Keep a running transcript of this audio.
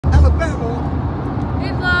Alabama.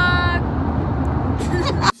 Hey vlog.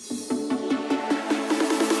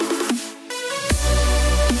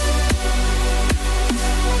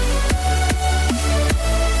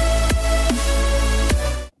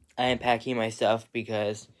 I am packing my stuff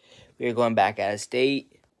because we are going back out of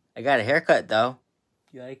state. I got a haircut though.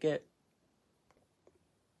 You like it?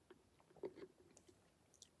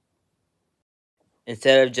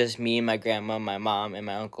 Instead of just me, my grandma, my mom, and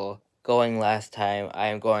my uncle going last time, I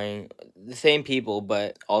am going the same people,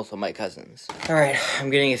 but also my cousins. Alright, I'm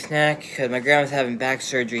getting a snack because my grandma's having back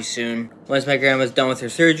surgery soon. Once my grandma's done with her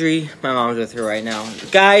surgery, my mom's with her right now.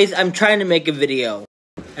 Guys, I'm trying to make a video.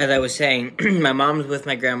 As I was saying, my mom's with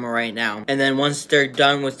my grandma right now. And then once they're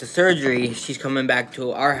done with the surgery, she's coming back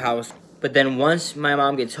to our house. But then once my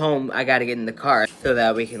mom gets home, I gotta get in the car so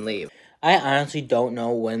that we can leave. I honestly don't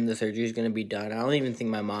know when the surgery is gonna be done. I don't even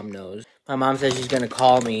think my mom knows. My mom says she's gonna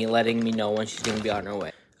call me, letting me know when she's gonna be on her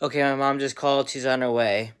way. Okay, my mom just called. She's on her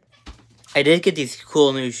way. I did get these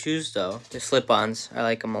cool new shoes though. They're slip-ons. I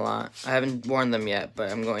like them a lot. I haven't worn them yet,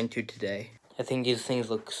 but I'm going to today. I think these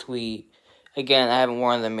things look sweet. Again, I haven't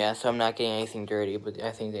worn them yet, so I'm not getting anything dirty, but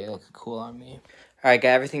I think they look cool on me. Alright, got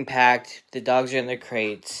everything packed. The dogs are in their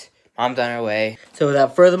crates. Mom's on her way. So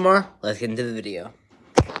without furthermore, let's get into the video.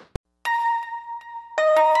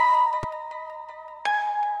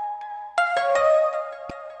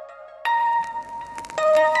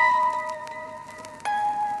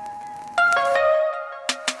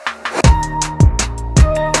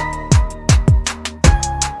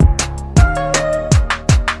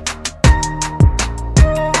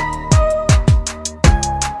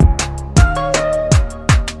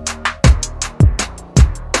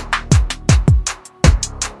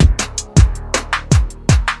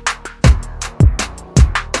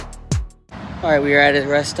 Alright, we are at a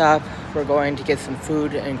rest stop. We're going to get some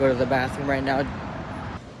food and go to the bathroom right now.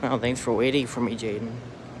 Well, thanks for waiting for me, Jaden.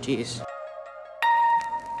 Jeez.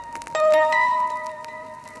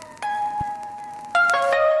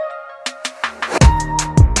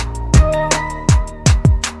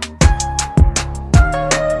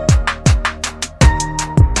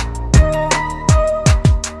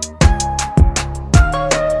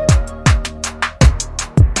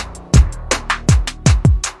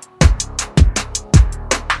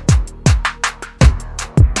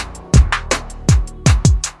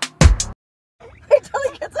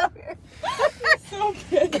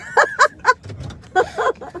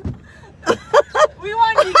 We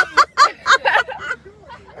want to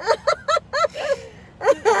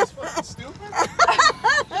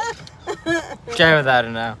Try without it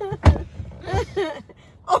now.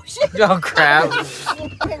 Oh shit! Oh crap.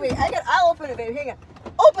 Wait, I'll open it, baby. Hang on.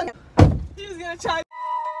 Open it! He was gonna try.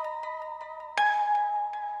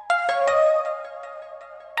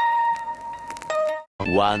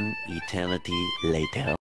 One eternity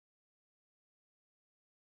later.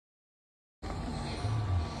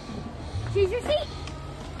 Choose your seat.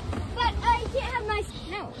 But I can't have my...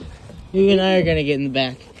 No. You and I are gonna get in the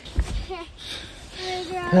back.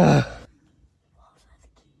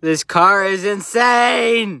 This car is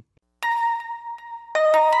insane!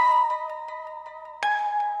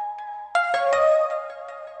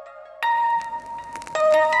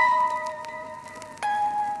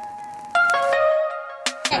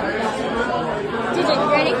 DJ,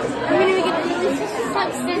 ready? I'm going to get this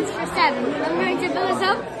substance for 7. I'm going to fill this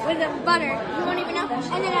up with a butter. You won't even know.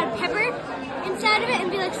 And then add pepper inside of it and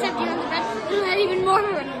be like 70 on the bread. It'll add even more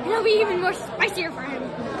pepper. And it'll be even more spicier for him.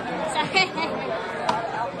 So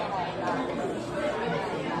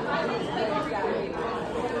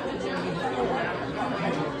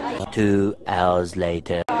 2 hours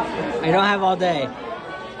later. I don't have all day.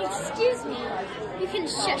 excuse me. You can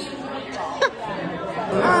shush.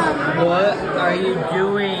 What are you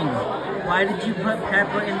doing? Why did you put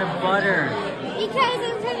pepper in the butter? Because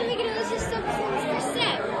I'm trying to make it delicious substance for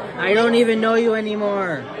 7. I don't even know you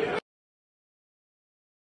anymore.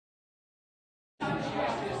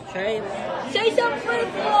 Trey, Say something for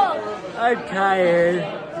the vlog. I'm tired.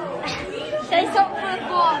 Say something for the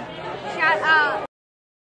vlog. Shut up.